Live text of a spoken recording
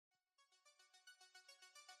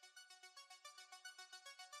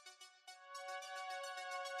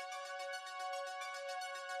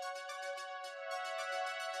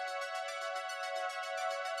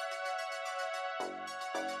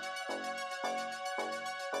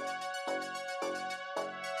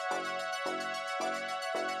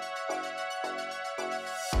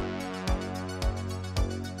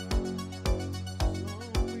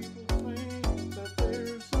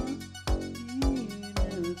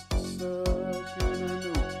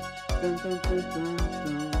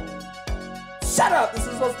Shut up! This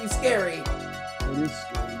is supposed to be scary. It is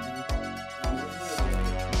scary,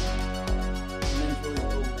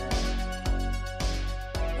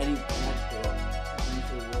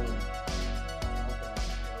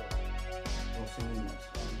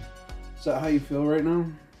 Is that how you feel right now,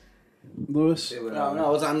 Lewis? No, I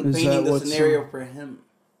was on painting the scenario for him.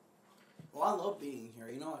 Well, I love being here.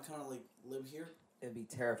 You know, I kind of like live here. It'd be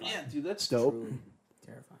terrifying. Yeah, dude, that's dope. Truly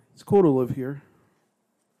terrifying. It's cool to live here.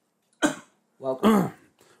 Welcome.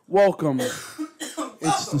 Welcome.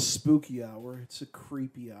 It's the spooky hour. It's a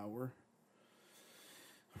creepy hour.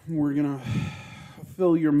 We're gonna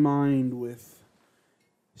fill your mind with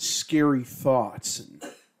scary thoughts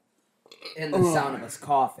And the sound of us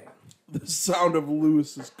coughing. the sound of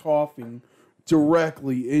Lewis's coughing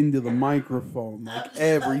directly into the microphone, like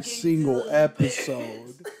every single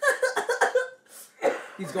episode.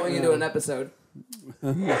 He's going into an episode.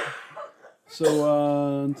 So,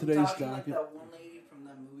 on today's Talking docket. like that one lady from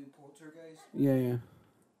that movie Poltergeist. Yeah.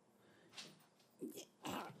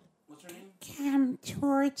 What's her name? Come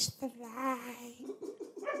towards the light.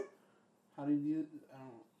 How do you do it? I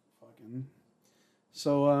don't fucking.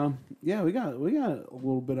 So, yeah, we got a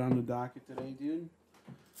little bit on the docket today, dude.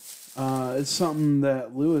 It's something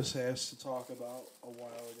that Lewis asked to talk about a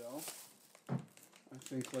while ago. I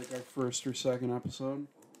think like our first or second episode.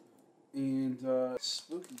 And, it's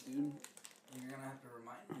spooky, dude. You're gonna have to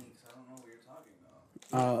remind me because I don't know what you're talking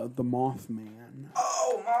about. The Mothman.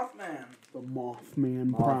 Oh, Mothman. The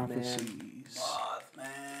Mothman prophecies.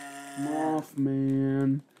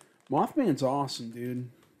 Mothman. Mothman's awesome, dude.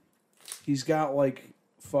 He's got like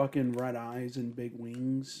fucking red eyes and big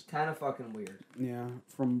wings. Kind of fucking weird. Yeah,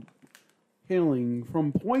 hailing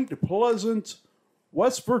from Point Pleasant,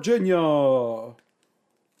 West Virginia.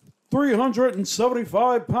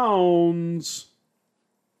 375 pounds.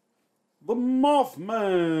 The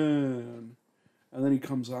Mothman. And then he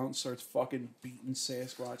comes out and starts fucking beating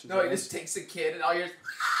Sasquatch's No, he ass. just takes a kid and all you're...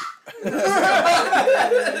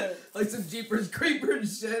 like some Jeepers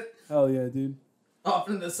Creepers shit. Hell yeah, dude. Off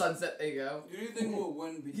into the sunset they go. Who do you think will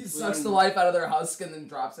win between He sucks the life out of their husk and then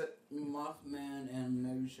drops it. Mothman and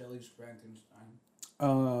Mary Shelley's Frankenstein?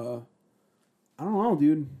 I don't know,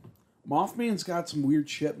 dude. Mothman's got some weird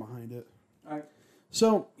shit behind it. Alright.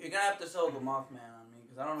 So You're gonna have to sell the Mothman on me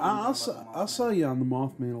because I don't know. I'll sell you on the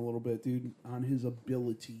Mothman a little bit, dude, on his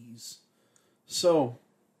abilities. So,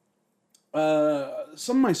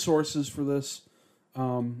 some of my sources for this,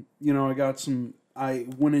 I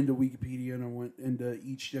went into Wikipedia and I went into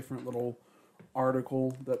each different little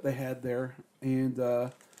article that they had there, and I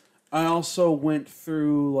also went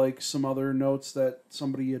through like some other notes that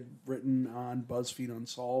somebody had written on BuzzFeed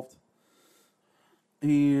Unsolved.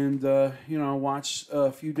 And, watched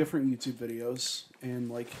a few different YouTube videos and,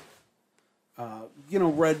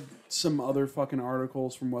 read some other fucking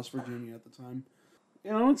articles from West Virginia at the time.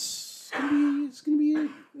 It's gonna be a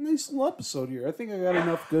nice little episode here. I think I got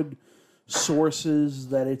enough good sources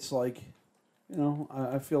that it's like,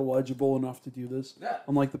 I feel legible enough to do this. Yeah.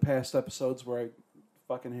 Unlike the past episodes where I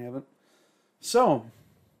fucking haven't. So,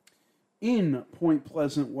 in Point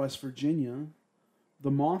Pleasant, West Virginia, the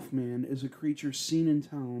Mothman is a creature seen in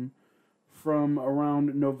town from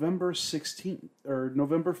around November 15th,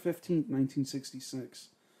 1966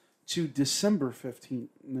 to December 15th,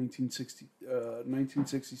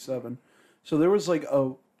 1967. So there was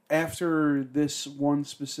after this one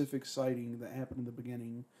specific sighting that happened in the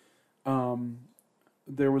beginning,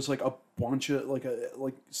 there was like a bunch of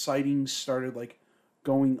sightings started like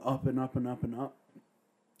going up and up and up and up.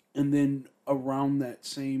 And then around that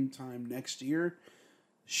same time next year,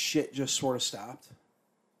 shit just sort of stopped.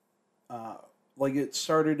 It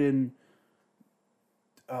started in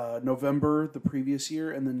November the previous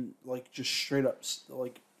year, and then just straight up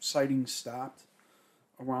sightings stopped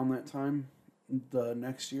around that time the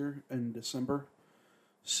next year in December.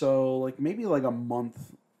 So maybe a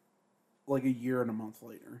month, a year and a month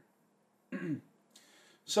later.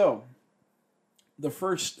 So the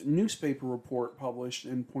first newspaper report published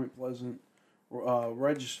in Point Pleasant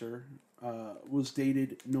Register was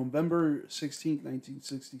dated November 16th,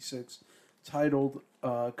 1966, titled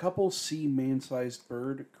 "Couple See Man-Sized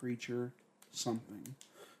Bird Creature Something."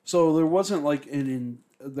 So there wasn't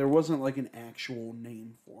an actual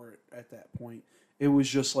name for it at that point. It was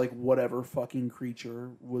just whatever fucking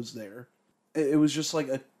creature was there. it was just like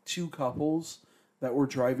two couples that were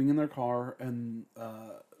driving in their car, and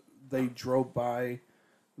they drove by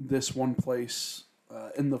this one place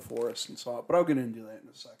in the forest and saw it. But I'll get into that in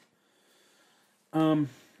a sec.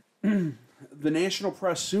 The national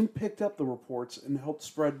press soon picked up the reports and helped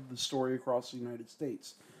spread the story across the United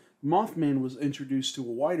States. Mothman was introduced to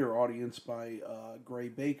a wider audience by Gray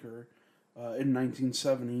Baker in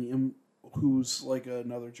 1970, who's like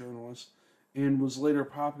another journalist, and was later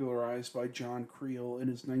popularized by John Creel in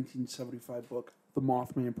his 1975 book, The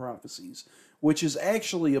Mothman Prophecies, which is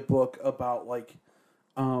actually a book about like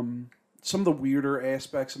some of the weirder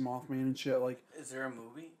aspects of Mothman and shit. Like, is there a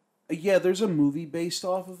movie? Yeah, there's a movie based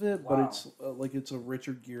off of it, Wow. but it's it's a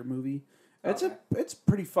Richard Gere movie. It's Okay. it's a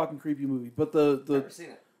pretty fucking creepy movie, but Never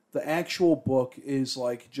seen it. the actual book is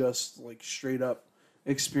like just like straight up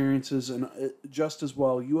experiences and just as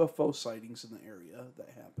well UFO sightings in the area that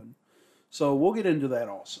happen. So we'll get into that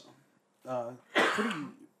also.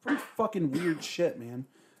 Pretty fucking weird shit, man.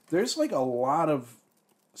 There's like a lot of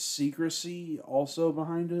secrecy also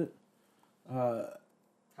behind it. How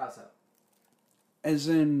so? As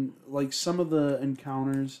in, like, some of the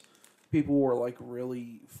encounters people were like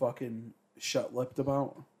really fucking shut-lipped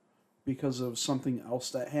about because of something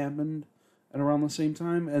else that happened at around the same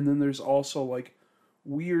time. And then there's also like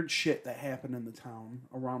weird shit that happened in the town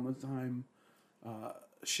around the time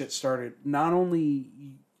shit started. Not only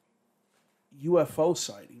UFO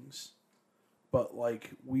sightings, but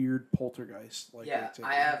like weird poltergeist. Like, Yeah,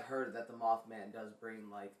 I have heard that the Mothman does bring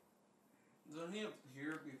like. Doesn't he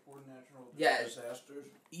appear before natural Yeah. disasters?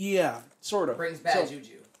 Yeah, sort of. Brings bad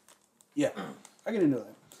juju. Yeah, I get into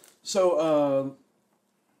that. So,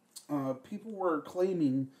 people were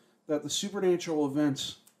claiming that the supernatural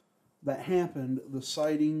events that happened, the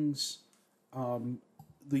sightings, the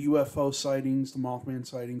UFO sightings, the Mothman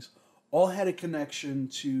sightings, all had a connection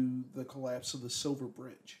to the collapse of the Silver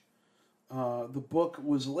Bridge. The book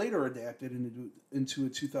was later adapted into a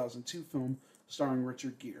 2002 film starring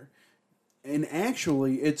Richard Gere. And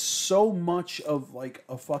actually, it's so much of like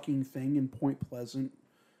a fucking thing in Point Pleasant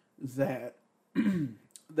that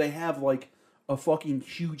they have like a fucking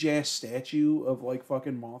huge ass statue of like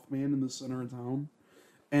fucking Mothman in the center of town.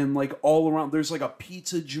 And like all around, there's like a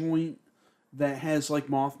pizza joint that has like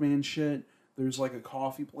Mothman shit. There's like a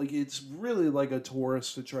coffee, like it's really like a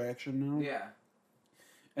tourist attraction now. Yeah.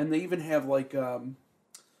 And they even have like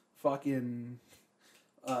fucking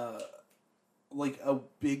like a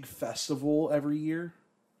big festival every year,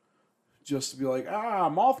 just to be like,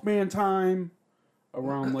 Mothman time,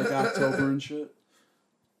 around like October and shit.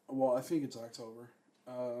 Well, I think it's October.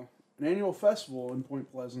 An annual festival in Point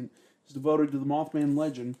Pleasant is devoted to the Mothman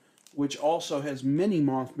legend, which also has many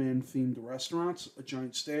Mothman themed restaurants, a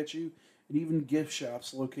giant statue, and even gift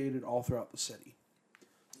shops located all throughout the city.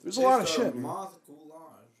 There's a lot of shit, man.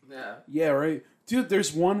 Yeah. Yeah, right. Dude,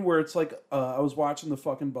 there's one where it's like, I was watching the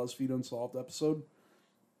fucking BuzzFeed Unsolved episode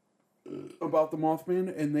about the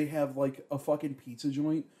Mothman, and they have like a fucking pizza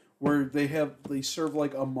joint where they serve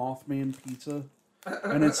like a Mothman pizza,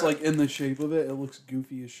 and it's like in the shape of it. It looks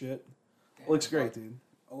goofy as shit. It looks great, dude.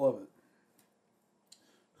 I love it.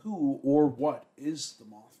 Who or what is the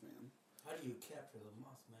Mothman? How do you capture the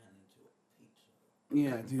Mothman into a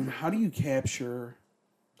pizza? Yeah, dude. How do you capture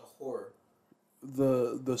The horror.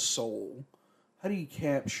 the soul? How do you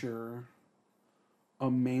capture a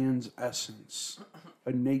man's essence,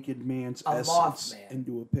 a naked man's A essence, Mothman.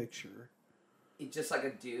 into a picture, He's just like a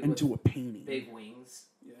dude into with a painting? big wings,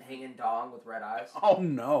 hanging dong with red eyes. Oh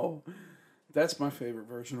no, that's my favorite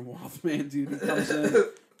version of Mothman, dude. He comes in,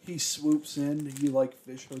 he swoops in, he like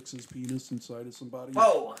fish hooks his penis inside of somebody,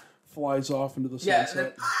 Oh! flies off into the Yeah,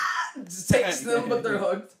 sunset. and then just takes them, but they're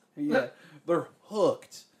hooked. Yeah, they're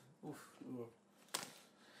hooked.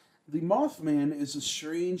 The Mothman is a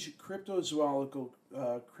strange cryptozoological,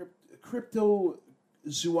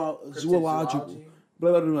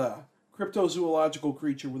 cryptozoological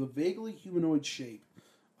creature with a vaguely humanoid shape,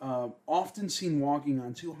 often seen walking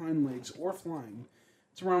on two hind legs or flying.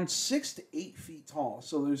 It's around 6 to 8 feet tall,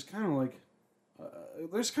 so there's kind of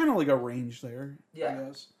like a range there, Yeah. I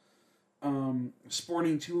guess.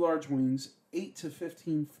 Sporting two large wings, 8 to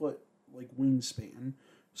 15 foot like wingspan,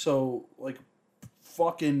 so like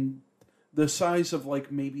fucking the size of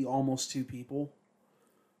like maybe almost two people.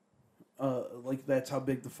 Like that's how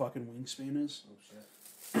big the fucking wingspan is. Oh, shit.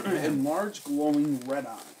 And large glowing red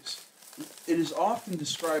eyes. It is often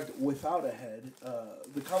described without a head.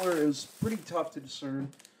 The color is pretty tough to discern.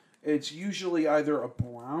 It's usually either a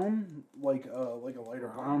brown, like a lighter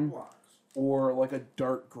brown, or like a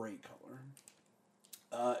dark gray color.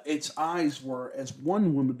 Its eyes were, as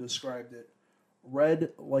one woman described it,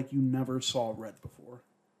 red like you never saw red before.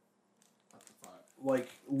 What the fuck? Like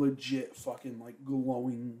legit fucking like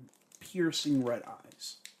glowing, piercing red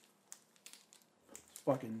eyes. It's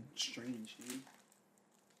fucking strange, dude.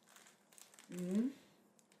 Mm-hmm.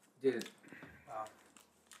 Dude.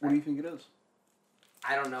 What do you think it is?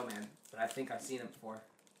 I don't know, man, but I think I've seen it before.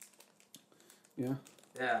 Yeah?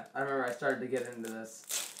 Yeah, I remember I started to get into this.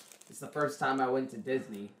 It's the first time I went to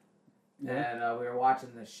Disney, and we were watching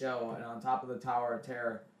this show, and on top of the Tower of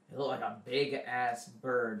Terror, it looked like a big-ass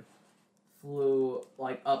bird flew,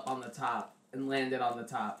 like, up on the top and landed on the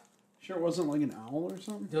top. Sure it wasn't like an owl or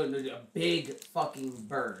something? Dude, a big fucking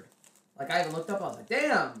bird. Like, I even looked up, I was like,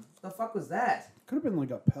 damn, the fuck was that? Could have been like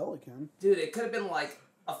a pelican. Dude, it could have been like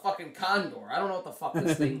a fucking condor. I don't know what the fuck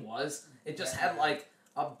this thing was. It just had like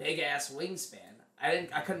a big ass wingspan.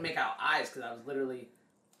 I couldn't make out eyes because I was literally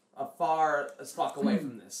far as fuck away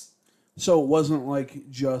from this. So it wasn't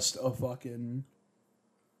like just a fucking...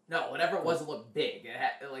 No, whatever it was, it looked big.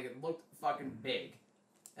 It looked fucking big,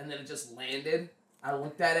 and then it just landed. I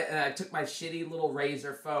looked at it and I took my shitty little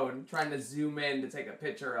Razor phone, trying to zoom in to take a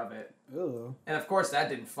picture of it. Ugh. And of course that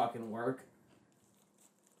didn't fucking work.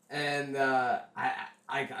 And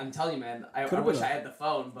I'm telling you, man, I wish I had the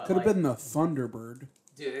phone, but could have been the Thunderbird.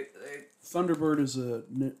 Dude, Thunderbird is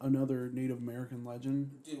another Native American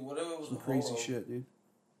legend. Dude, what if it was some a crazy ho-oh? shit, dude?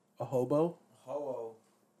 A hobo? Ho-oh.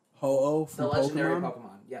 Ho-oh the from legendary Pokemon?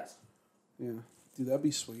 Pokemon, yes. Yeah. Dude, that'd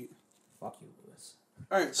be sweet. Fuck you, Lewis.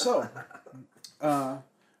 Alright, so,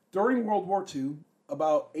 during World War II,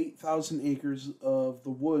 about 8,000 acres of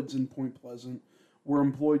the woods in Point Pleasant were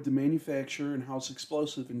employed to manufacture and house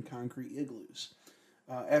explosive in concrete igloos.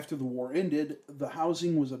 After the war ended, the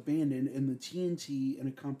housing was abandoned and the TNT and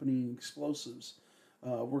accompanying explosives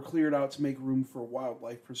were cleared out to make room for a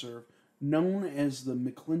wildlife preserve known as the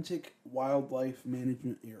McClintock Wildlife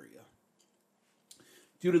Management Area.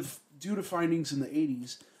 Due to findings in the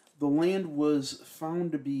 80s, the land was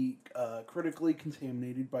found to be critically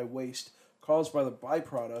contaminated by waste caused by the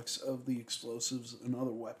byproducts of the explosives and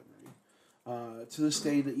other weaponry. To this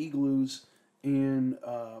day, the igloos and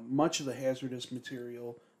much of the hazardous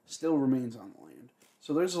material still remains on the land.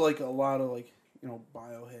 So there's like a lot of like,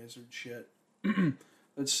 biohazard shit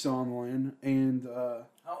that's still on the land. And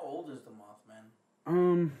how old is the Mothman?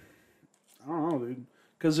 I don't know, dude,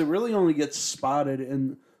 because it really only gets spotted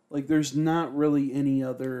and like there's not really any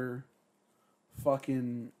other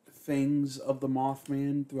fucking things of the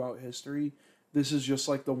Mothman throughout history. This is just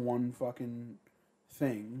like the one fucking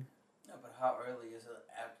thing. Yeah, but how early is it?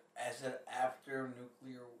 Is it after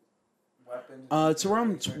nuclear weapons? It's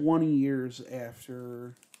around 20 years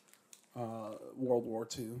after World War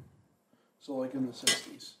II. So like in the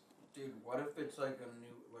 60s. Dude, what if it's like a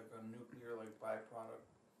nuclear byproduct?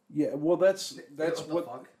 Yeah, well that's what. The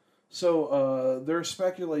fuck? So there's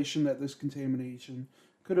speculation that this contamination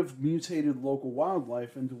could have mutated local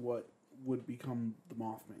wildlife into what would become the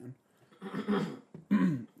Mothman.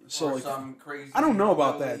 So or like some crazy. I don't know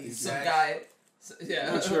about that, dude. Some guy. Yeah,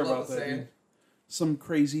 I'm not sure about that, dude. Some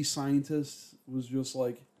crazy scientist was just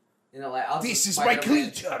like, this is my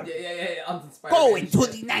creature. Yeah. Go into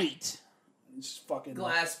the night. It's fucking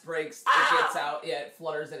glass breaks. It gets out. Yeah, it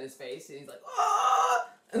flutters in his face, and he's like, ah!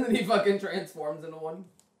 And then he fucking transforms into one.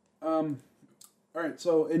 All right.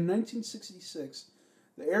 So in 1966,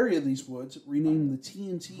 the area of these woods renamed the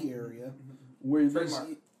TNT area, where these,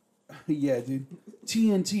 yeah, dude,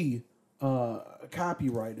 TNT,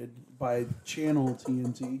 copyrighted by Channel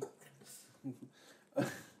TNT.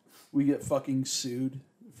 We get fucking sued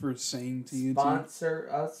for saying TNT. Sponsor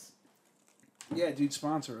us. Yeah, dude,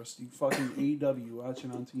 sponsor us. Dude, fucking AW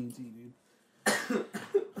watching on TNT,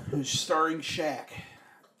 dude. Starring Shaq.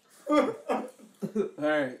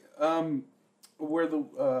 Alright. Where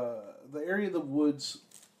the area of the woods...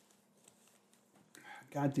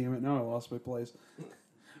 God damn it, now I lost my place.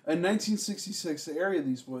 In 1966, the area of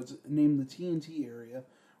these woods, named the TNT area,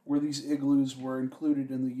 where these igloos were included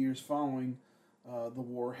in the years following the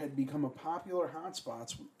war, had become a popular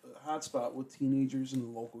hotspot with teenagers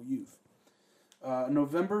and local youth.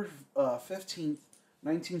 November 15th,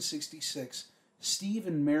 1966, Steve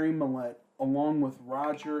and Mary Millette, along with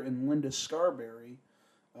Roger and Linda Scarberry,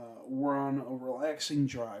 were on a relaxing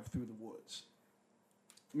drive through the woods.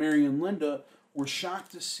 Mary and Linda were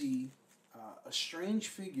shocked to see a strange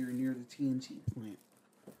figure near the TNT plant.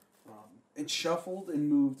 It shuffled and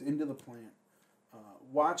moved into the plant,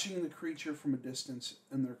 watching the creature from a distance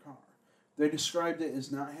in their car. They described it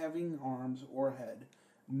as not having arms or head,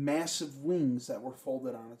 massive wings that were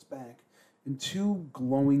folded on its back, and two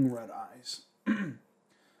glowing red eyes.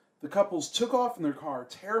 The couples took off in their car,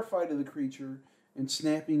 terrified of the creature and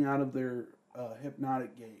snapping out of their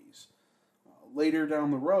hypnotic gaze. Later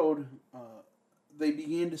down the road, they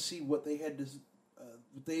began to see what they had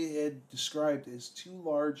described as two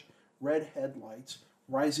large red headlights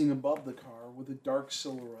rising above the car with a dark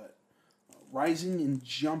silhouette, rising and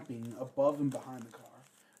jumping above and behind the car,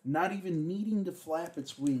 not even needing to flap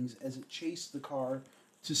its wings as it chased the car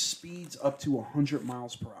to speeds up to 100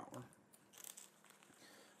 miles per hour.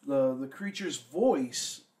 The creature's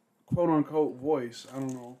voice, quote unquote voice, I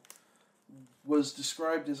don't know, was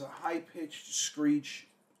described as a high pitched screech,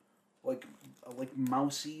 like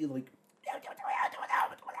mousy, like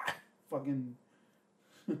fucking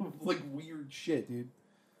like weird shit, dude.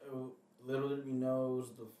 Little did we know it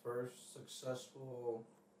was the first successful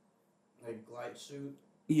like glide suit.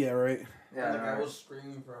 Yeah, right. Yeah, the guy was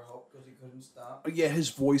screaming for help because he couldn't stop. Yeah, his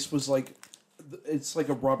voice was like, it's like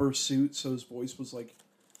a rubber suit, so his voice was like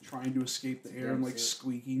trying to escape the air and like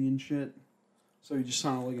squeaking and shit. So he just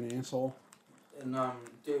sounded like an asshole. And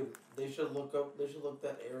dude, they should look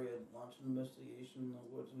that area, launch an investigation in the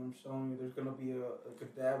woods, and I'm telling you, there's gonna be a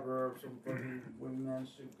cadaver of some fucking wingman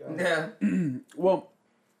suit guy. Yeah. Well,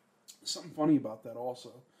 something funny about that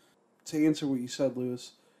also. To answer what you said,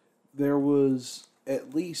 Lewis, there was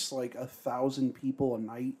at least like 1,000 people a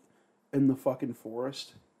night in the fucking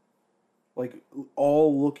forest, like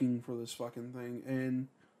all looking for this fucking thing, and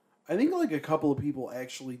I think like a couple of people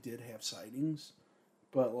actually did have sightings,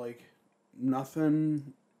 but like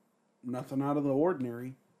nothing out of the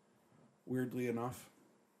ordinary, weirdly enough.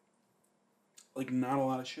 Like not a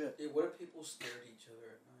lot of shit. Dude, what if people scared each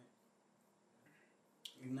other at night?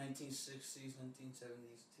 In 1960s,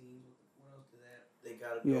 1970s teens, what else did they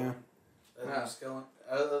got it going?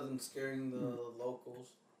 Other than scaring the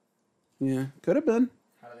locals. Yeah, could have been.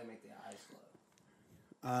 How do they make the eyes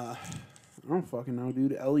glow? I don't fucking know,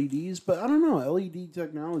 dude. LEDs, but I don't know. LED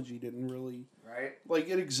technology didn't really... Right? Like,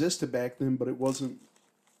 it existed back then, but it wasn't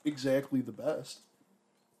exactly the best.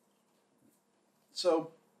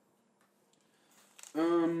 So,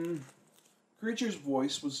 creature's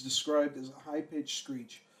voice was described as a high-pitched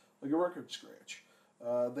screech, like a record scratch.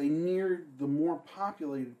 They neared the more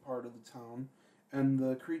populated part of the town, and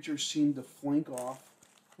the creature seemed to flink off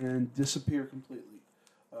and disappear completely.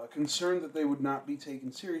 Concerned that they would not be taken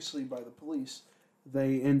seriously by the police,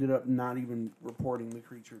 they ended up not even reporting the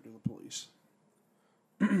creature to the police.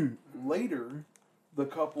 Later, the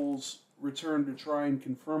couples returned to try and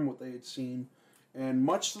confirm what they had seen, and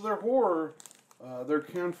much to their horror, their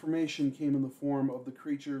confirmation came in the form of the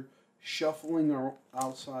creature shuffling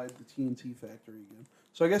outside the TNT factory again.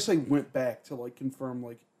 So I guess they went back to like confirm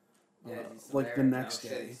like the next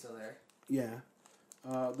day. He's still there. Yeah.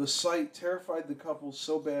 The sight terrified the couple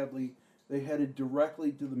so badly they headed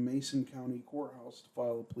directly to the Mason County Courthouse to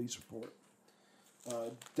file a police report.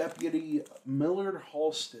 Deputy Millard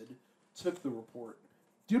Halstead took the report.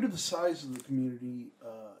 Due to the size of the community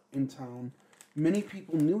in town, many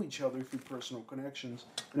people knew each other through personal connections,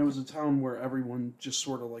 and it was a town where everyone just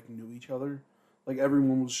sort of like knew each other. Like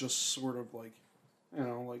everyone was just sort of like, you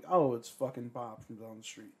know, like, oh, it's fucking Bob from down the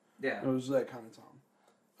street. Yeah. It was that kind of town.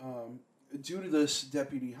 Due to this,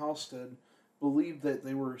 Deputy Halstead believed that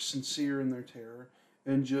they were sincere in their terror,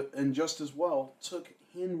 and just as well took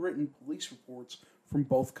handwritten police reports from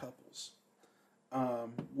both couples,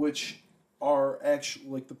 which are actually,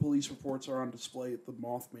 like, the police reports are on display at the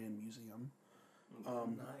Mothman Museum.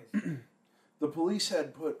 Nice. The police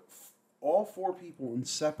had put all four people in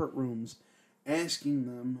separate rooms, asking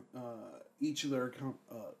them each of their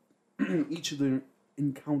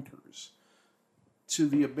encounters. To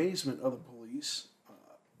the amazement of the police,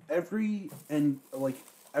 everyone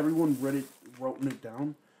wrote it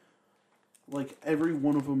down. Like every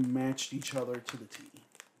one of them matched each other to the T.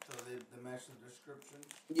 So they matched the description?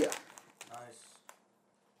 Yeah. Nice.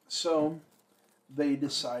 So they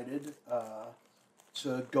decided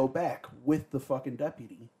to go back with the fucking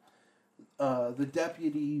deputy. The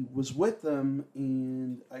deputy was with them,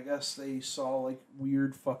 and I guess they saw like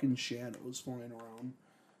weird fucking shadows flying around.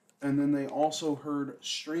 And then they also heard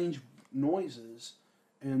strange noises,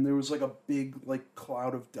 and there was like a big like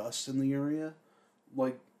cloud of dust in the area,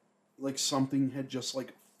 like something had just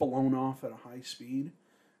like flown off at a high speed.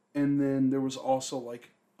 And then there was also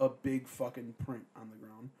like a big fucking print on the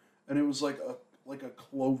ground, and it was like a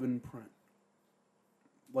cloven print,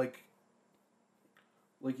 like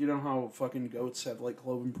you know how fucking goats have like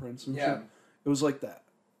cloven prints and shit. It was like that.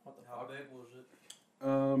 How big was it?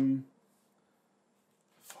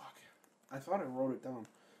 I thought I wrote it down.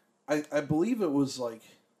 I believe it was like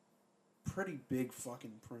pretty big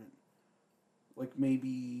fucking print. Like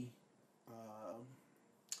maybe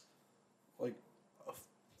like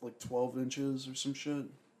 12 inches or some shit.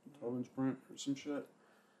 12-inch print or some shit.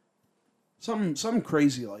 Something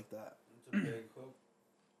crazy like that. It's a big hook.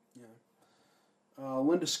 Yeah.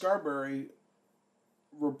 Linda Scarberry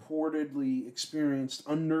reportedly experienced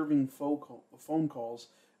unnerving phone calls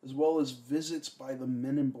as well as visits by the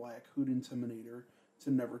Men in Black who'd intimidate her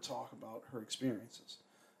to never talk about her experiences.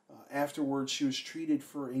 Afterwards, she was treated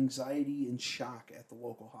for anxiety and shock at the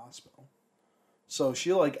local hospital. So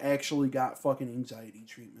she like actually got fucking anxiety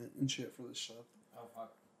treatment and shit for this stuff. Oh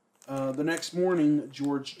fuck. The next morning,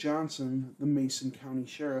 George Johnson, the Mason County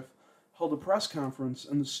Sheriff, held a press conference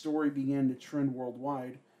and the story began to trend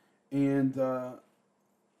worldwide. And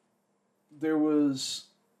there was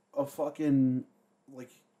a fucking,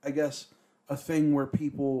 like, I guess, a thing where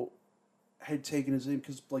people had taken his name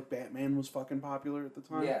because, like, Batman was fucking popular at the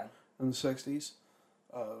time. Yeah. In the 60s.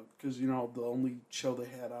 Because, you know, the only show they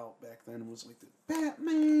had out back then was, like, the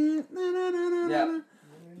Batman. Yeah.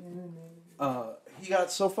 He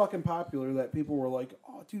got so fucking popular that people were like,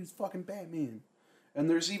 oh, dude, it's fucking Batman. And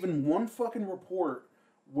there's even one fucking report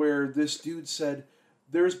where this dude said,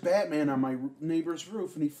 there's Batman on my neighbor's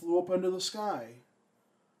roof, and he flew up into the sky.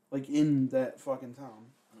 Like, in that fucking town.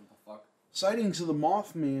 What the fuck? Sightings of the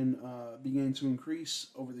Mothman began to increase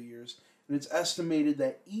over the years, and it's estimated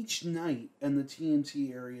that each night in the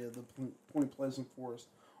TNT area, the Point Pleasant Forest,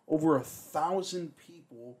 over 1,000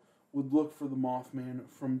 people would look for the Mothman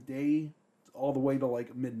from day all the way to,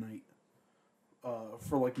 like, midnight.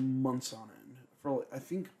 For, like, months on end. For, like, I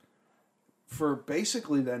think, for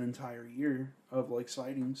basically that entire year of, like,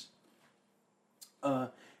 sightings.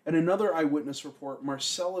 And another eyewitness report,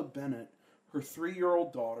 Marcella Bennett, her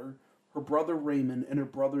 3-year-old daughter, her brother Raymond, and her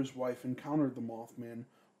brother's wife encountered the Mothman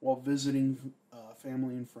while visiting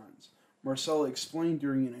family and friends. Marcella explained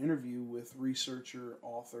during an interview with researcher,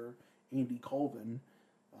 author Andy Colvin,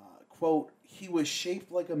 quote, he was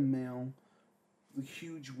shaped like a male with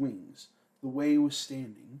huge wings, the way he was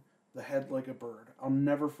standing, the head like a bird. I'll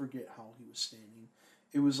never forget how he was standing.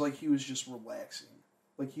 It was like he was just relaxing.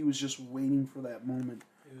 Like he was just waiting for that moment.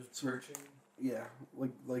 He was perching? Yeah,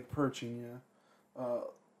 like perching, yeah.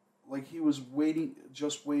 Like he was waiting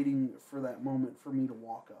for that moment for me to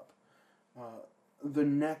walk up. The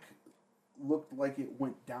neck looked like it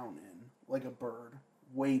went down in, like a bird,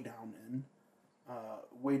 way down in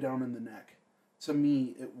the neck. To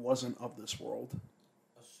me, it wasn't of this world.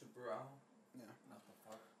 A super owl? Yeah. What the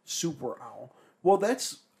fuck? Super owl. Well,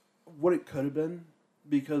 that's what it could have been,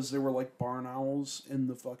 because there were like barn owls in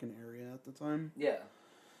the fucking area at the time. Yeah.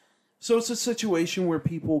 So it's a situation where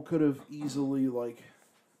people could have easily like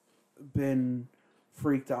been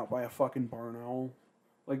freaked out by a fucking barn owl.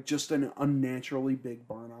 Like just an unnaturally big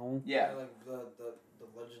barn owl. Yeah. Like the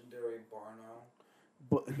legendary barn owl.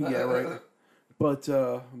 But yeah, right. But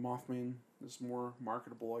Mothman is more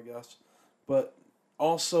marketable, I guess. But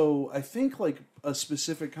also, I think like a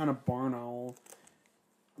specific kind of barn owl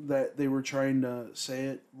that they were trying to say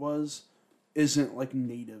it isn't like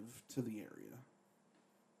native to the area.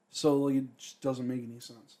 So like it just doesn't make any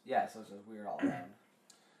sense. Yeah, so it's just weird all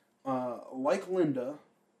around. Like Linda,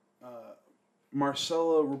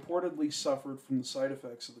 Marcella reportedly suffered from the side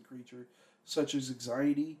effects of the creature, such as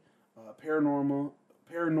anxiety, paranoia,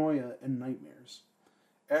 and nightmares.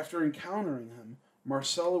 After encountering him,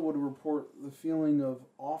 Marcella would report the feeling of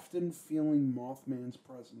often feeling Mothman's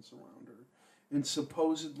presence around her, and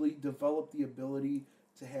supposedly developed the ability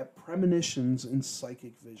to have premonitions and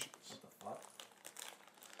psychic visions. What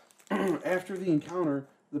the fuck? After the encounter,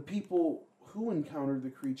 the people who encountered the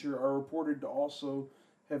creature are reported to also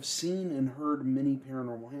have seen and heard many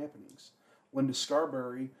paranormal happenings. Linda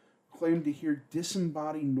Scarberry claimed to hear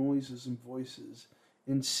disembodied noises and voices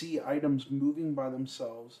and see items moving by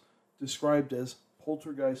themselves, described as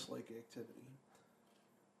poltergeist-like activity.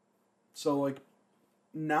 So, like,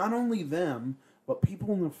 not only them, but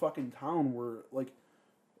people in the fucking town were, like,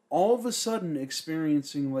 all of a sudden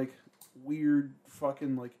experiencing, like, weird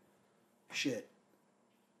fucking, like, shit.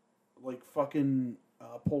 Like, fucking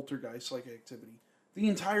poltergeist-like activity. The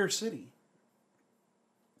entire city.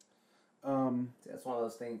 That's one of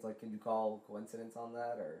those things, like, can you call coincidence on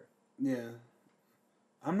that, or? Yeah.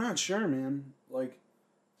 I'm not sure, man. Like,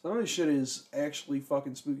 some of this shit is actually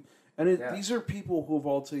fucking spooky. And these are people who have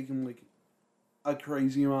all taken, like, a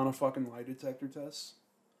crazy amount of fucking lie detector tests.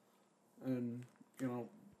 And, you know,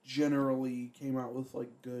 generally came out with, like,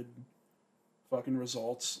 good fucking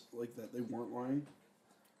results, like, that they weren't lying.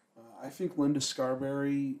 I think Linda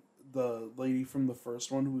Scarberry, the lady from the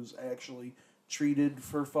first one who was actually treated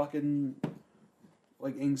for fucking,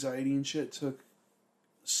 like, anxiety and shit, took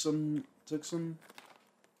some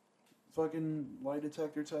fucking lie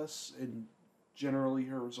detector tests, and generally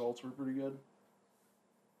her results were pretty good.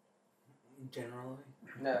 Generally.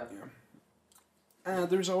 Yeah.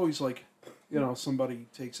 There's always like, somebody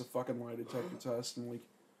takes a fucking lie detector test and like.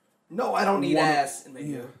 No, I don't need ass. And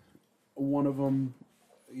yeah. One of them,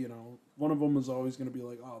 is always going to be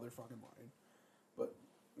like, oh, they're fucking lying. But,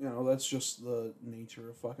 that's just the nature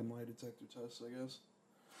of fucking lie detector tests, I guess.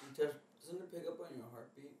 Doesn't it pick up on your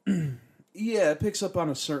heartbeat? Yeah, it picks up on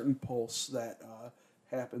a certain pulse that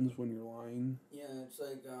happens when you're lying. Yeah, it's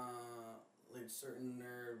like certain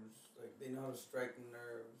nerves, like they know how to strike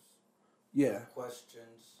nerves. Yeah.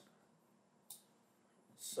 Questions.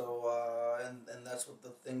 So and that's what the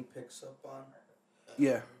thing picks up on.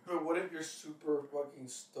 Yeah. But what if you're super fucking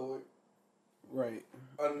stoic? Right.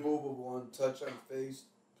 Unmovable, untouched, unfazed.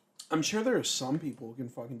 I'm sure there are some people who can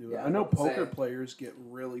fucking do it. Yeah, I know poker players get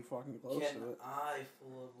really fucking close to it. I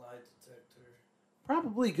fool a lie detector?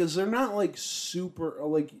 Probably because they're not like super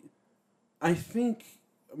like. I think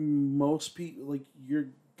most people like you're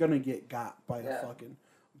gonna get got by a fucking.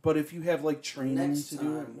 But if you have like training to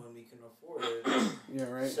do it, when we can afford it, yeah,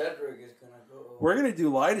 right. Cedric is gonna go. We're gonna do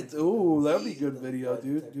lie detector. Ooh, that'd be a good video,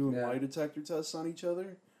 dude. Doing lie detector tests on each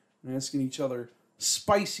other and asking each other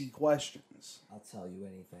spicy questions. I'll tell you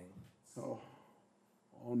anything.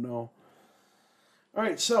 Oh no. All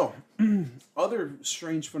right, so other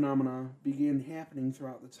strange phenomena began happening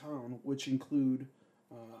throughout the town, which include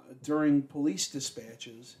during police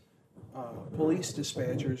dispatches. Police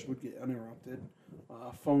dispatchers would get interrupted.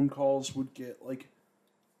 Phone calls would get like.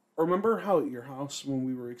 Remember how at your house when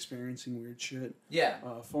we were experiencing weird shit? Yeah.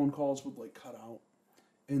 Phone calls would like cut out,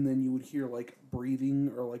 and then you would hear like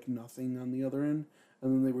breathing or like nothing on the other end,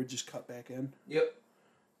 and then they would just cut back in. Yep.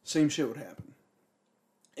 Same shit would happen.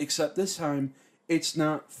 Except this time, it's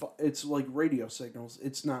not. It's like radio signals.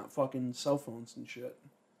 It's not fucking cell phones and shit.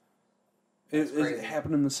 It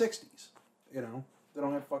happened in the 60s. They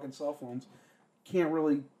don't have fucking cell phones. Can't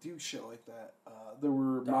really do shit like that. There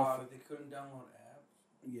were. They couldn't download apps.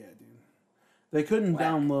 Yeah, dude. They couldn't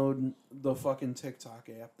download the fucking TikTok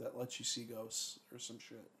app that lets you see ghosts or some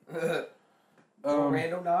shit.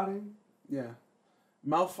 Random nodding? Yeah.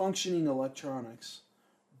 Malfunctioning electronics.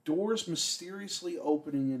 Doors mysteriously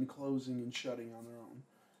opening and closing and shutting on their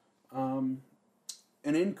own.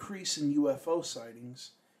 An increase in UFO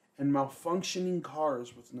sightings. And malfunctioning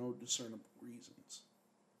cars with no discernible reasons.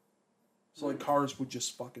 So, like, cars would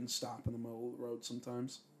just fucking stop in the middle of the road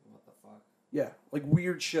sometimes. What the fuck? Yeah, like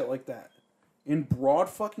weird shit like that. In broad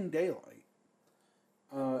fucking daylight.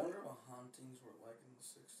 I wonder what hauntings were like in the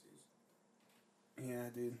 60s. Yeah,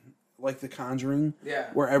 dude. Like The Conjuring. Yeah.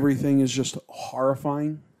 Where everything is just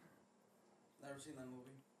horrifying. Never seen that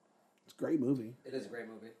movie. It's a great movie. It is a great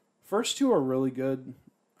movie. First two are really good.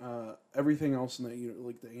 Everything else in that,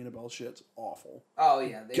 like the Annabelle shit's awful. Oh,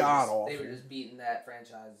 yeah. Awful. They were just beating that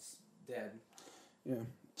franchise dead. Yeah.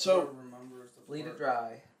 So, Bleed It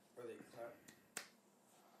Dry.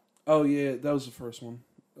 Oh, yeah, that was the first one.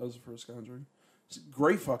 That was the first Conjuring. It's a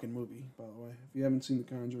great fucking movie, by the way. If you haven't seen The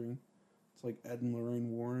Conjuring, it's like Ed and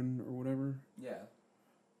Lorraine Warren or whatever. Yeah.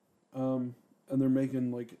 And they're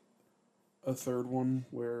making like a third one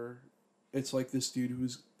where it's like this dude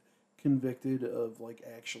who's convicted of like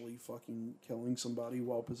actually fucking killing somebody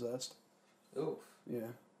while possessed. Oof. Yeah,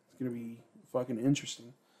 it's gonna be fucking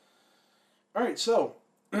interesting. All right, so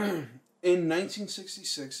in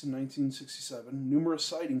 1966 and 1967, numerous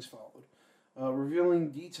sightings followed, revealing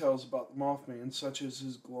details about the Mothman, such as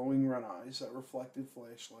his glowing red eyes that reflected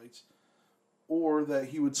flashlights, or that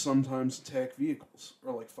he would sometimes attack vehicles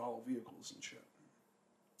or like follow vehicles and shit.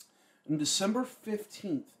 On December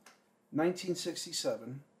 15th,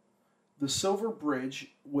 1967, the Silver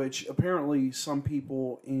Bridge, which apparently some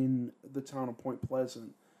people in the town of Point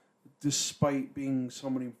Pleasant, despite being so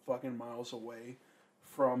many fucking miles away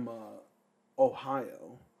from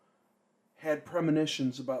Ohio, had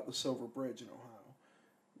premonitions about the Silver Bridge in Ohio,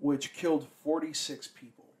 which killed 46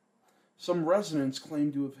 people. Some residents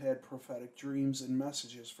claim to have had prophetic dreams and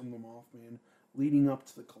messages from the Mothman leading up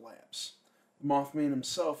to the collapse. The Mothman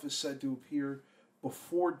himself is said to appear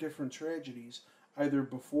before different tragedies, either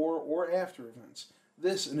before or after events.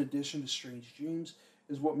 This, in addition to strange dreams,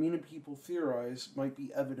 is what many people theorize might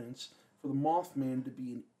be evidence for the Mothman to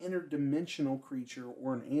be an interdimensional creature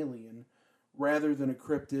or an alien, rather than a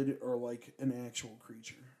cryptid or like an actual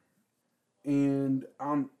creature. And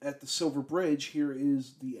at the Silver Bridge, here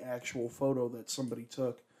is the actual photo that somebody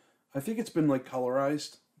took. I think it's been like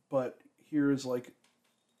colorized, but here is like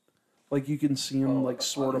you can see him like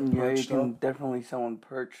sort of perched you can up. definitely someone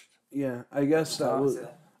perched. Yeah, I guess that was.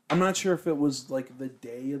 I'm not sure if it was like the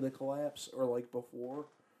day of the collapse or like before.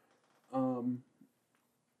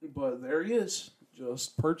 But there he is,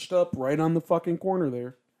 just perched up right on the fucking corner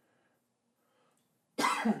there.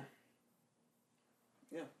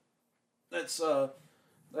 Yeah. That's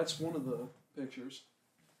one of the pictures.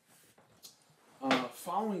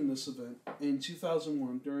 Following this event, in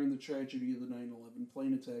 2001, during the tragedy of the 9/11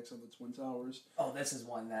 plane attacks on the Twin Towers... Oh, this is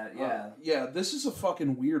one that, yeah. Yeah, this is a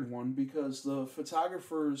fucking weird one, because the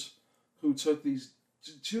photographers who took these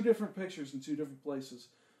two different pictures in two different places,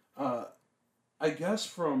 I guess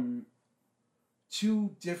from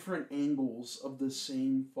two different angles of the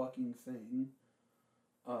same fucking thing,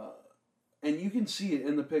 and you can see it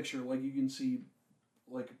in the picture, like you can see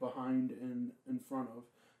like behind and in front of.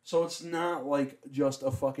 So it's not like just a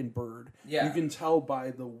fucking bird. Yeah. You can tell by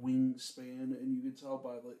the wingspan, and you can tell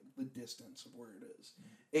by like the distance of where it is.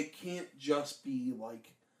 It can't just be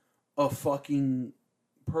like a fucking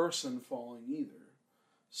person falling either.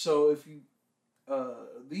 So if you,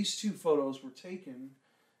 these two photos were taken,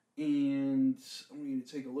 and I'm going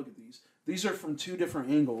to take a look at these. These are from two different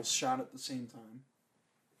angles, shot at the same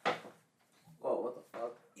time. Whoa, what the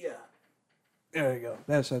fuck? Yeah. There you go.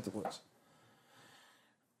 That's at the list.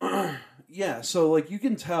 Yeah, so like you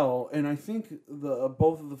can tell, and I think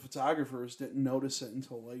both of the photographers didn't notice it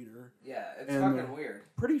until later. Yeah, it's fucking weird.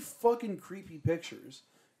 Pretty fucking creepy pictures,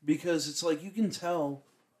 because it's like you can tell,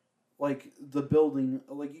 like the building,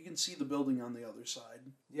 like you can see the building on the other side.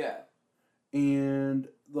 Yeah. And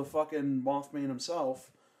the fucking Mothman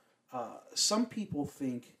himself, some people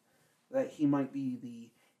think that he might be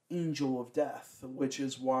the angel of death, which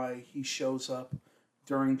is why he shows up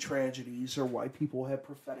during tragedies, or why people have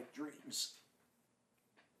prophetic dreams.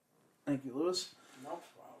 Thank you, Lewis. No problem.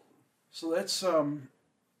 So that's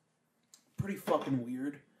pretty fucking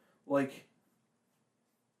weird. Like,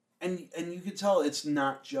 and you can tell it's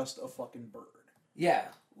not just a fucking bird.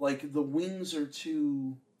 Yeah. Like the wings are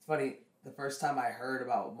too. It's funny. The first time I heard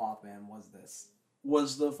about Mothman was this.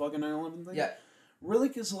 Was the fucking 9/11 thing? Yeah. Really?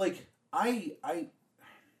 Because like I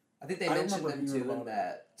think they mentioned them too in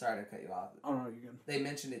that. Sorry to cut you off. Oh no, you're good. They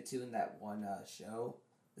mentioned it too in that one show,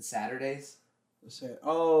 the Saturdays.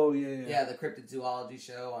 Oh yeah. Yeah, the cryptid zoology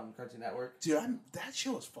show on Cartoon Network. Dude, that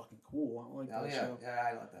show was fucking cool. I like that show. Yeah,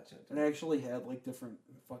 I like that show too. It actually had like different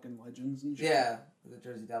fucking legends and shit. Yeah, the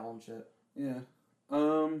Jersey Devil and shit. Yeah.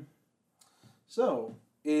 So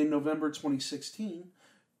in November 2016,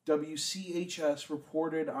 WCHS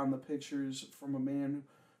reported on the pictures from a man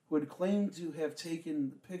who had claimed to have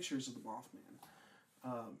taken pictures of the Mothman.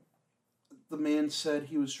 The man said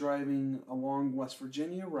he was driving along West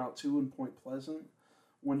Virginia, Route 2 in Point Pleasant,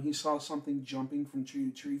 when he saw something jumping from tree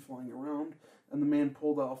to tree flying around, and the man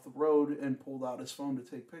pulled off the road and pulled out his phone to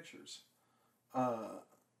take pictures. And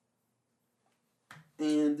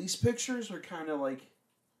these pictures are kind of like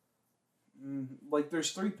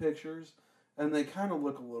there's three pictures, and they kind of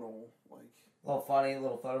look a little like... A little funny, a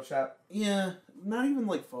little Photoshop. Yeah, not even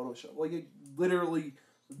like Photoshop. Like, it literally,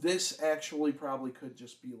 this actually probably could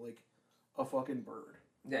just be like a fucking bird.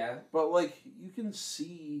 Yeah. But like, you can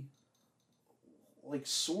see like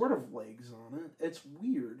sort of legs on it. It's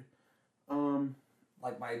weird.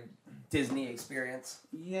 Like my Disney experience.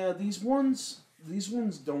 Yeah, these ones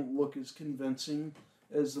don't look as convincing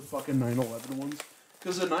as the fucking 9/11 ones.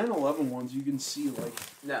 Because the 9/11 ones, you can see like...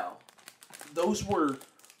 No. Those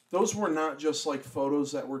were not just like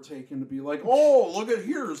photos that were taken to be like, oh, look at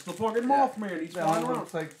here's the fucking Mothman. He's flying around.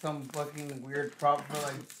 Looks like some fucking weird prop for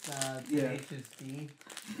like Tenacious D.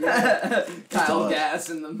 Kyle Gass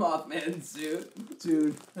in the Mothman suit.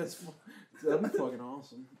 Dude, that'd be fucking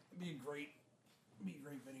awesome. It'd be a great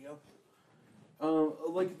video.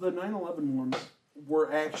 Like the 9/11 ones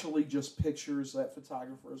were actually just pictures that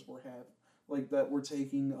photographers that were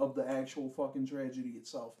taking of the actual fucking tragedy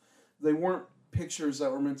itself. They weren't pictures that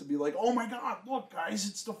were meant to be like, oh my god, look guys,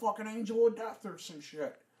 it's the fucking angel of death or some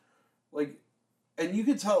shit. Like, and you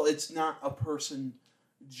could tell it's not a person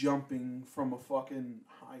jumping from a fucking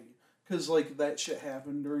height. Because, like, that shit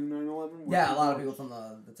happened during 9/11. Yeah, a lot of people from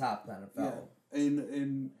the top kind of fell. Yeah,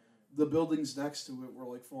 and the buildings next to it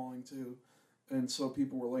were, like, falling too. And so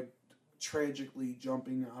people were, like, tragically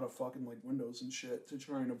jumping out of fucking, like, windows and shit to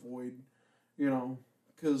try and avoid, you know...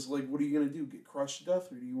 Because, like, what are you going to do? Get crushed to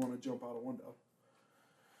death, or do you want to jump out a window?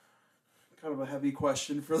 Kind of a heavy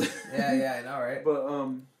question for the... Yeah, I know, right? But,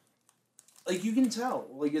 like, you can tell.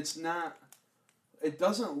 Like, it's not... It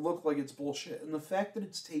doesn't look like it's bullshit. And the fact that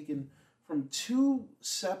it's taken from two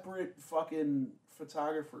separate fucking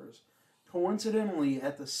photographers, coincidentally,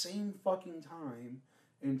 at the same fucking time,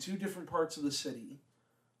 in two different parts of the city,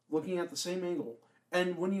 looking at the same angle.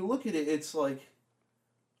 And when you look at it, it's like,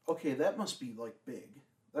 okay, that must be, like, big.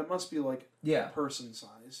 That must be, like, person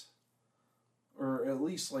size. Or at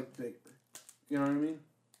least, like, bigger. You know what I mean?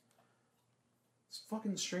 It's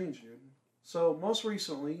fucking strange, dude. So, most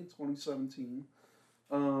recently, 2017,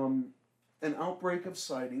 an outbreak of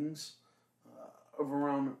sightings of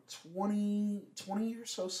around 20 or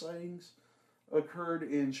so sightings occurred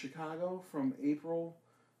in Chicago from April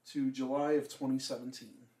to July of 2017.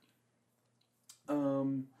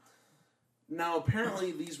 Now,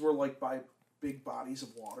 apparently, these were like by big bodies of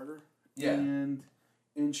water. Yeah. And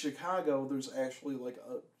in Chicago, there's actually like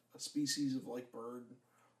a species of like bird,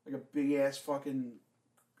 like a big ass fucking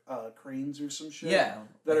cranes or some shit. Yeah.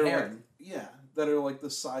 That are heron. that are like the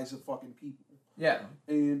size of fucking people. Yeah.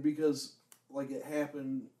 And because like it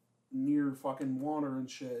happened near fucking water and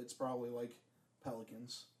shit, it's probably like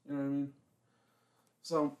pelicans. You know what I mean?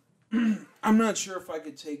 So I'm not sure if I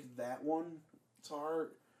could take that one to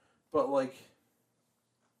heart, but like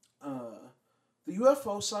the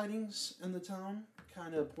UFO sightings in the town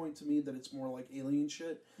kind of point to me that it's more like alien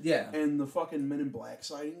shit. Yeah. And the fucking Men in Black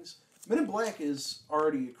sightings. Men in Black is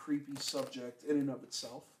already a creepy subject in and of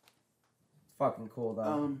itself. Fucking cool,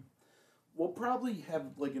 though. We'll probably have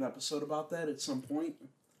like an episode about that at some point.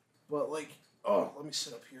 But like, let me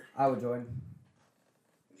sit up here. I would join.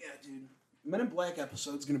 Yeah, dude. Men in Black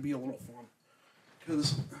episode's gonna be a little fun.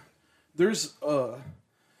 Because there's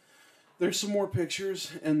some more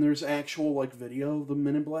pictures and there's actual like video of the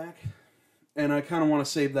Men in Black. And I kind of want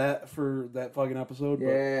to save that for that fucking episode.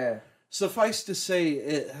 Yeah. But suffice to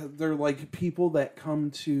say, they're like people that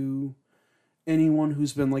come to anyone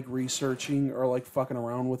who's been like researching or like fucking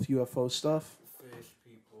around with UFO stuff. Fish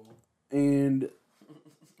people. And,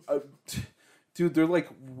 dude, they're like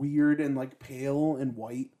weird and like pale and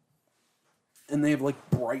white. And they have like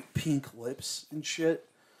bright pink lips and shit.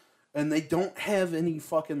 And they don't have any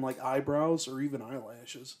fucking like eyebrows or even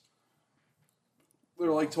eyelashes.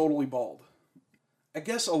 They're like totally bald. I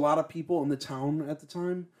guess a lot of people in the town at the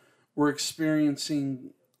time were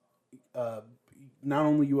experiencing not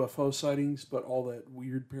only UFO sightings, but all that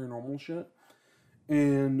weird paranormal shit.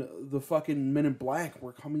 And the fucking Men in Black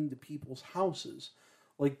were coming to people's houses.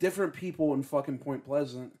 Like different people in fucking Point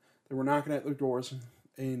Pleasant, they were knocking at their doors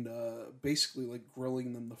and basically like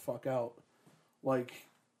grilling them the fuck out. Like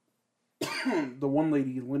the one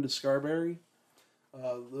lady, Linda Scarberry,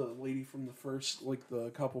 the lady from the first, like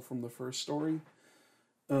the couple from the first story,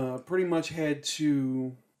 pretty much she had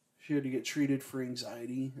to get treated for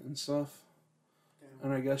anxiety and stuff.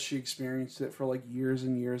 And I guess she experienced it for like years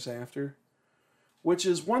and years after. Which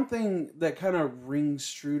is one thing that kind of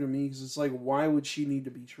rings true to me, because it's like, why would she need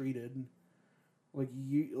to be treated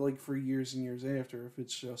like for years and years after if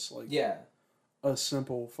it's just like a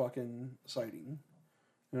simple fucking sighting,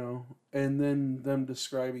 you know? And then them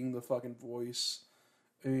describing the fucking voice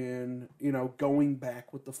and, you know, going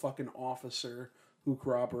back with the fucking officer who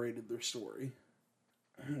corroborated their story.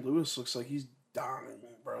 Lewis looks like he's dying,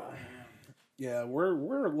 bro. Yeah,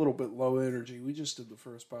 we're a little bit low energy. We just did the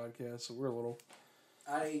first podcast, so we're a little...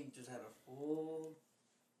 I just had a full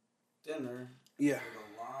dinner. Yeah.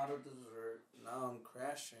 With a lot of dessert. Now I'm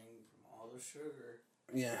crashing from all the sugar.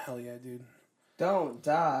 Yeah, hell yeah, dude. Don't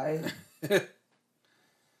die. I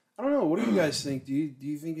don't know. What do you guys think? Do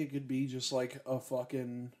you think it could be just like a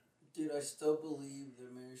fucking... Dude, I still believe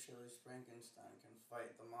that Mary Shelley's Frankenstein can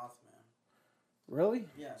fight the Mothman. Really?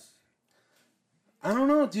 Yes. I don't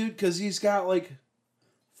know, dude, because he's got like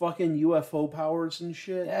fucking UFO powers and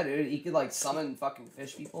shit. Yeah, dude. He could like summon fucking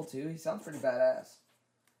fish people too. He sounds pretty badass.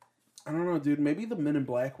 I don't know, dude. Maybe the Men in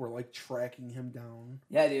Black were like tracking him down.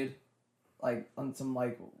 Yeah, dude. Like on some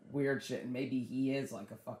like weird shit, and maybe he is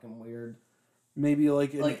like a fucking weird, maybe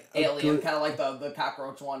like alien, kind of like the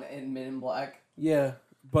cockroach one in Men in Black. Yeah,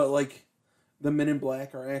 but like the Men in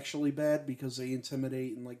Black are actually bad because they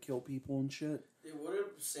intimidate and like kill people and shit. Dude, what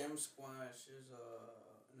if Sam Squash is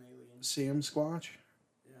an alien? Sam Squatch?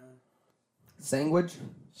 Yeah.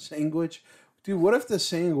 Sandwich? Dude, what if the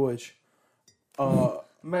sandwich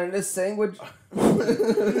Man, this sandwich.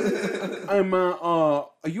 I'm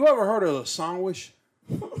you ever heard of a sandwich?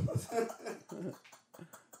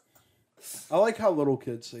 I like how little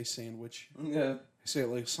kids say sandwich. Yeah. They say it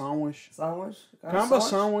like sandwich. Sandwich? Combo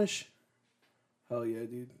sandwich. Hell yeah,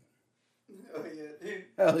 dude. Oh yeah, dude.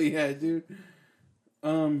 Hell yeah, dude.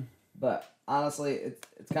 But honestly,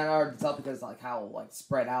 it's kind of hard to tell because like how like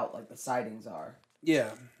spread out like the sightings are.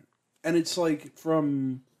 Yeah, and it's like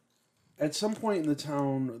from at some point in the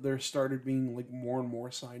town there started being like more and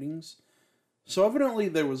more sightings. So evidently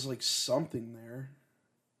there was like something there.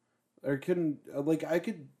 There couldn't like I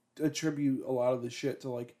could attribute a lot of the shit to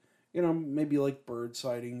like, you know, maybe like bird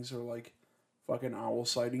sightings or like fucking owl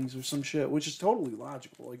sightings or some shit, which is totally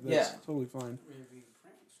logical. Like that's totally fine. Maybe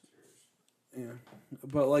pranksters. Yeah,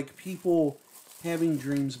 but like people having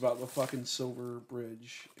dreams about the fucking Silver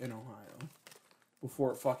Bridge in Ohio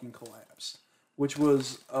before it fucking collapsed, which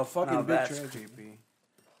was a fucking big that's tragedy. creepy.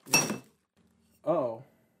 Yeah. Oh.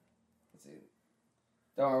 Let's see.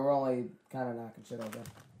 Don't worry, we're only kind of knocking shit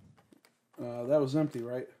over. That was empty,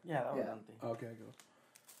 right? Yeah, that was Yeah. empty. Okay, good.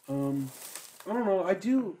 I don't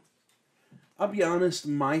know. I'll be honest,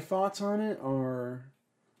 my thoughts on it are,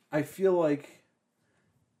 I feel like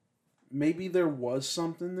maybe there was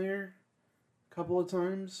something there a couple of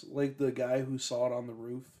times. Like the guy who saw it on the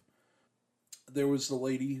roof. There was the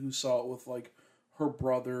lady who saw it with, like, her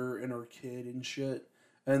brother and her kid and shit.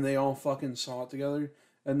 And they all fucking saw it together.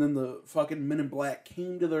 And then the fucking Men in Black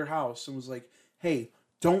came to their house and was like, hey,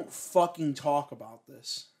 don't fucking talk about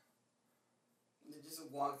this. They just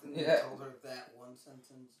walked in Yeah. and told her that one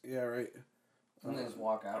sentence. Yeah, right. And they just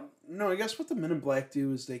walk out. No, I guess what the Men in Black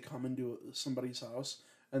do is they come into somebody's house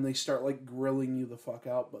and they start, like, grilling you the fuck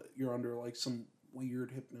out, but you're under, like, some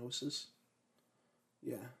weird hypnosis.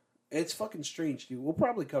 Yeah. It's fucking strange, dude. We'll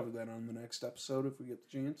probably cover that on the next episode if we get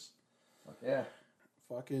the chance. Fuck yeah.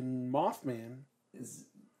 Fucking Mothman.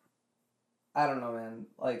 I don't know, man.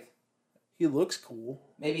 Like, He looks cool.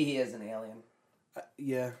 maybe he is an alien.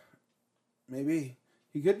 Yeah. Maybe.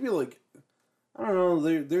 He could be, like, I don't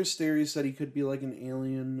know. There's theories that he could be, like, an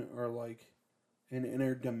alien or, like, an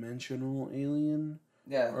interdimensional alien.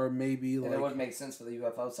 Yeah. Or maybe, And like... it would make sense for the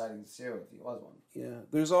UFO sightings, too, if he was one. Yeah.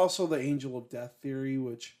 There's also the Angel of Death theory,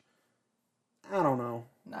 which... I don't know.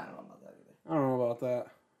 Nah, I don't know about that either. I don't know about that.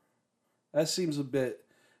 That seems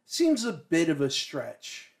a bit of a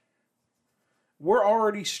stretch. We're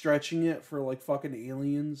already stretching it for, like, fucking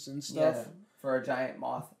aliens and stuff. Yeah, for a giant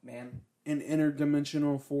moth man. And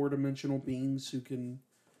interdimensional, four-dimensional beings who can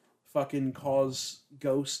fucking cause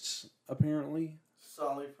ghosts, apparently.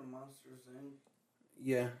 Sully from Monsters Inc.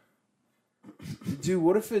 Yeah. Dude,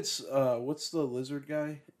 what if it's, what's the lizard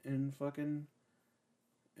guy in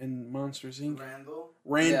Monsters, Inc.? Randall.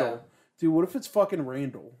 Yeah. Dude, what if it's fucking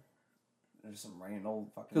Randall? There's some Randall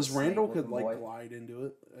fucking. Because Randall could, snake-looking like, boy. glide into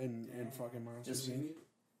it and fucking Monsters, Just- Inc.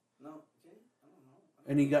 No, okay. I don't know.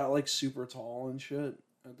 And he got, like, super tall and shit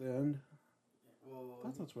at the end. Well, I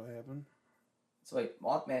thought that's what happened. So wait,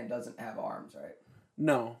 Mothman doesn't have arms, right?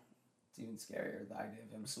 No. It's even scarier, the idea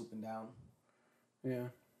of him swooping down. Yeah.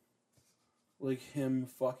 Like him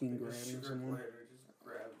fucking like a grabbing sugar someone. glider just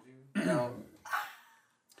grabs you. No.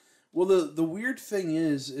 Well, the weird thing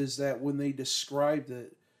is that when they described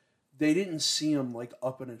it, they didn't see him, like,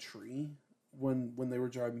 up in a tree when they were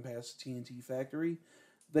driving past the TNT factory.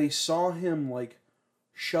 They saw him, like,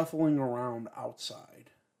 shuffling around outside.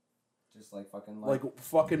 Just like fucking Like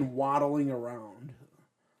fucking waddling around.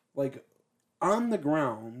 Like, on the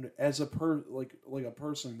ground as a like a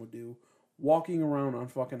person would do, walking around on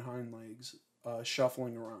fucking hind legs,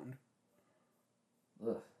 shuffling around.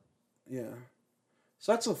 Ugh. Yeah.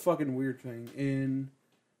 So that's a fucking weird thing. And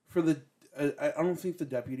for the... I don't think the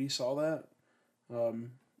deputy saw that.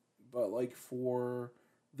 But, like, for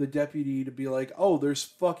the deputy to be like, oh, there's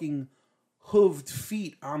fucking hooved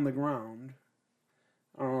feet on the ground.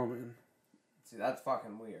 I don't know, man. See, that's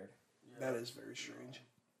fucking weird. That is very strange.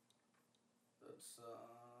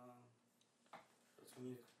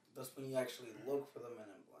 That's when you actually look for the Men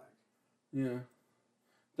in Black. Yeah.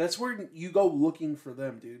 That's where you go looking for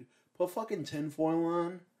them, dude. Put fucking tinfoil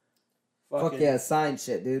on. Fuck yeah, sign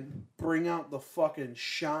shit, dude. Bring out the fucking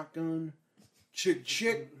shotgun.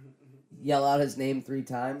 Chick. Yell out his name 3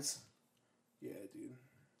 times. Yeah, dude.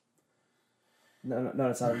 No,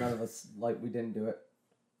 notice how none of us, like, we didn't do it.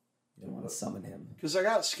 You don't want to summon him. Because I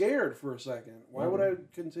got scared for a second. Why would I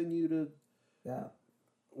continue to... Yeah.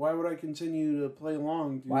 Why would I continue to play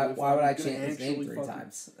along, dude? Why if would I'm I gonna chant his name actually 3 fucking-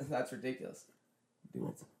 times? That's ridiculous. Do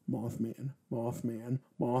it. Mothman.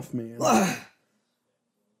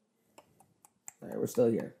 Alright, we're still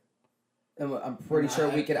here. And I'm pretty sure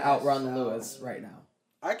we could outrun Lewis right now.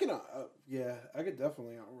 I can, yeah, I could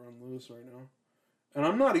definitely outrun Lewis right now. And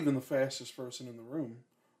I'm not even the fastest person in the room.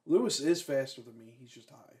 Lewis is faster than me. He's just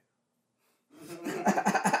high.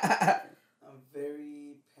 I'm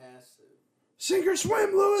very passive. Sink or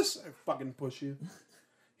swim, Lewis! I fucking push you.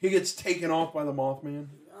 He gets taken off by the Mothman.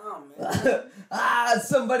 Oh, man.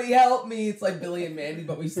 Somebody help me! It's like Billy and Mandy,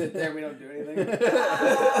 but we sit there, we don't do anything.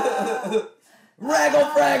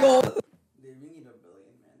 Raggle fraggle! Dude, we need a Billy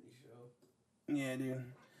and Mandy show. Yeah, dude.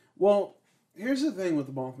 Well, here's the thing with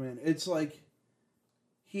the Mothman. It's like,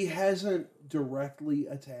 he hasn't directly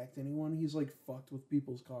attacked anyone. He's, like, fucked with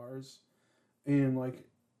people's cars. And, like,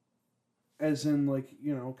 as in, like,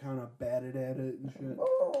 you know, kind of batted at it and shit.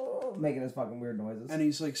 Oh, making his fucking weird noises. And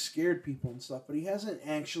he's, like, scared people and stuff. But he hasn't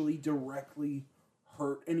actually directly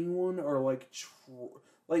hurt anyone or like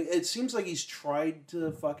it seems like he's tried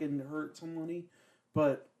to fucking hurt somebody,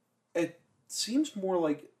 but it seems more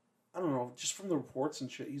like, I don't know, just from the reports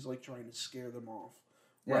and shit, he's like trying to scare them off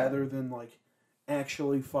rather than like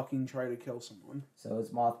actually fucking try to kill someone. So is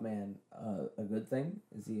Mothman a good thing?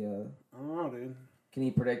 Is he a... I don't know, dude. Can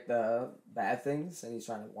he predict the bad things and he's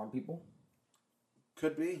trying to warn people?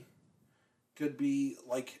 Could be. Could be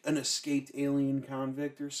like an escaped alien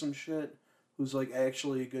convict or some shit who's like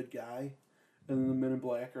actually a good guy. And then the Men in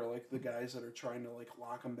Black are like the guys that are trying to like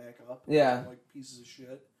lock him back up. Yeah. Like pieces of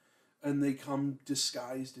shit. And they come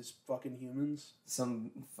disguised as fucking humans.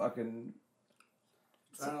 Some fucking...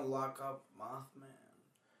 Trying to lock up Mothman.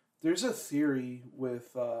 There's a theory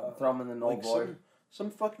with... throw him in the null void.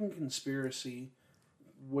 Some fucking conspiracy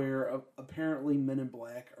where apparently Men in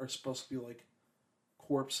Black are supposed to be like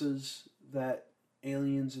corpses that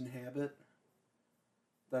aliens inhabit.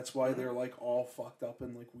 That's why they're like all fucked up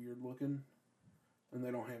and like weird looking. And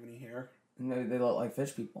they don't have any hair. And they look like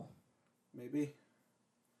fish people. Maybe.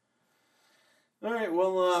 Alright,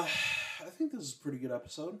 well, I think this is a pretty good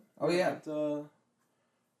episode. Oh, yeah. About,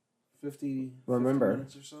 50 Remember,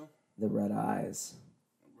 minutes or so. The red eyes.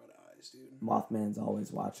 Red eyes, dude. Mothman's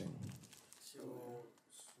always watching. She'll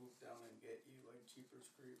swoop down and get you like Jeepers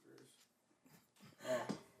Creepers.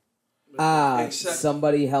 Oh.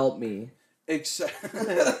 Somebody help me. Except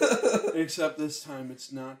this time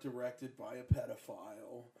it's not directed by a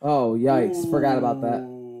pedophile. Oh, yikes. Forgot about that.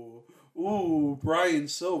 Ooh, Brian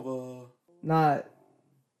Silva. Not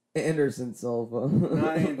Anderson Silva.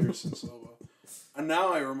 Not Anderson Silva. And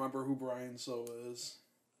now I remember who Brian Silva is.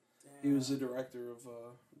 Damn. He was the director of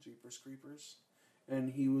Jeepers Creepers.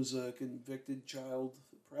 And he was a convicted child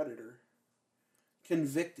predator.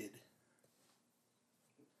 Convicted.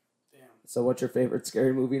 Damn. So what's your favorite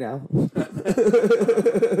scary movie now?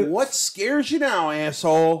 What scares you now,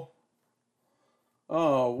 asshole?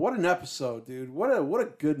 Oh, what an episode, dude. What a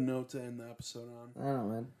good note to end the episode on. I don't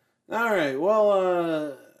know, man. All right,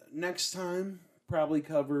 well, next time, probably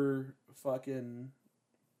cover fucking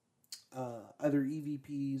either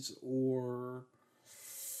EVPs or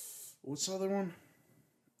what's the other one?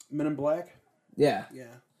 Men in Black? Yeah.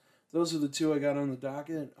 Yeah. Those are the two I got on the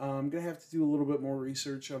docket. I'm going to have to do a little bit more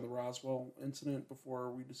research on the Roswell incident before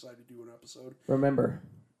we decide to do an episode. Remember,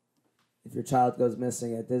 if your child goes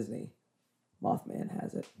missing at Disney, Mothman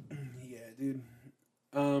has it. Yeah, dude.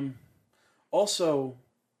 Also,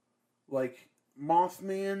 like,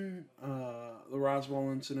 Mothman, the Roswell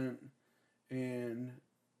incident, and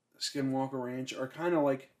Skinwalker Ranch are kind of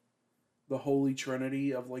like the holy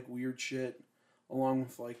trinity of, like, weird shit, along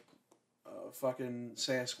with, like, fucking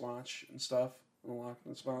Sasquatch and stuff, and the Loch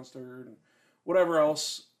Ness Monster, and whatever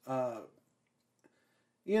else.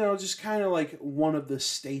 Just kind of like one of the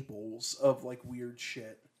staples of, like, weird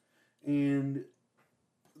shit. And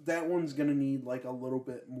that one's gonna need, like, a little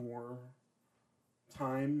bit more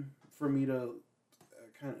time for me to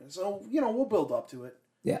kind of... So, we'll build up to it.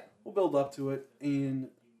 Yeah. We'll build up to it. And,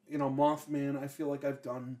 Mothman, I feel like I've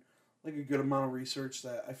done, like, a good amount of research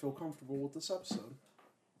that I feel comfortable with this episode.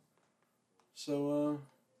 So,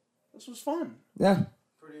 this was fun. Yeah.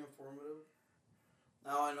 Pretty informative.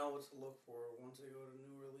 Now I know what to look for once I go to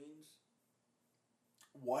New Orleans.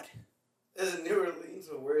 What? Is it New Orleans,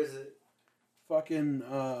 or where is it? Fucking,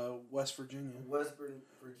 West Virginia. West Virginia.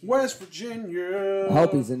 West Virginia! I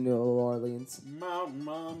hope he's in New Orleans. Mountain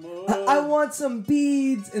Mama. I want some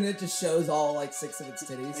beads! And it just shows all, like, 6 of its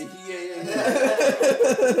titties. Yeah.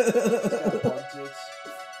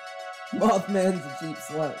 Mothman's a cheap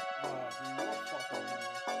slut.